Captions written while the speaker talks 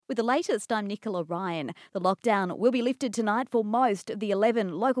With the latest, I'm Nicola Ryan. The lockdown will be lifted tonight for most of the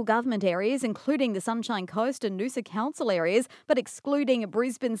 11 local government areas, including the Sunshine Coast and Noosa Council areas, but excluding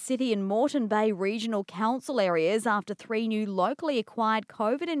Brisbane City and Moreton Bay Regional Council areas after 3 new locally acquired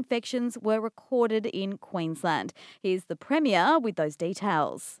COVID infections were recorded in Queensland. Here's the Premier with those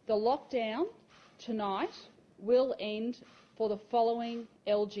details. The lockdown tonight will end for the following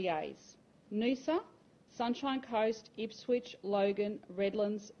LGAs: Noosa, Sunshine Coast, Ipswich, Logan,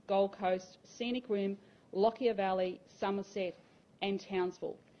 Redlands, Gold Coast, Scenic Rim, Lockyer Valley, Somerset and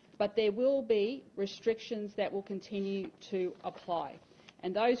Townsville. But there will be restrictions that will continue to apply,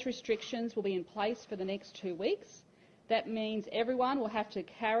 and those restrictions will be in place for the next 2 weeks. That means everyone will have to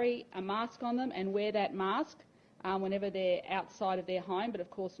carry a mask on them and wear that mask whenever they're outside of their home, but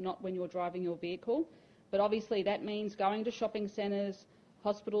of course not when you're driving your vehicle. But obviously that means going to shopping centres,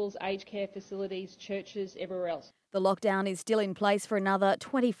 hospitals, aged care facilities, churches, everywhere else. The lockdown is still in place for another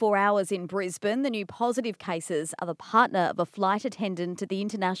 24 hours in Brisbane. The new positive cases are the partner of a flight attendant at the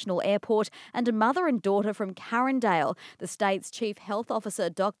international airport and a mother and daughter from Carindale. The state's Chief Health Officer,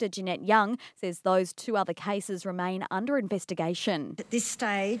 Dr Jeanette Young, says those 2 other cases remain under investigation. At this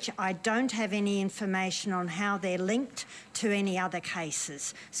stage, I don't have any information on how they're linked to any other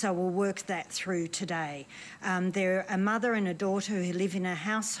cases, so we'll work that through today. They're a mother and a daughter who live in a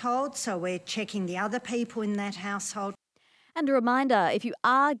household, so we're checking the other people in that household. And a reminder, if you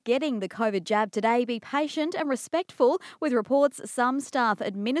are getting the COVID jab today, be patient and respectful. With reports some staff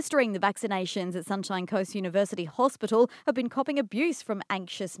administering the vaccinations at Sunshine Coast University Hospital have been copping abuse from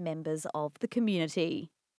anxious members of the community.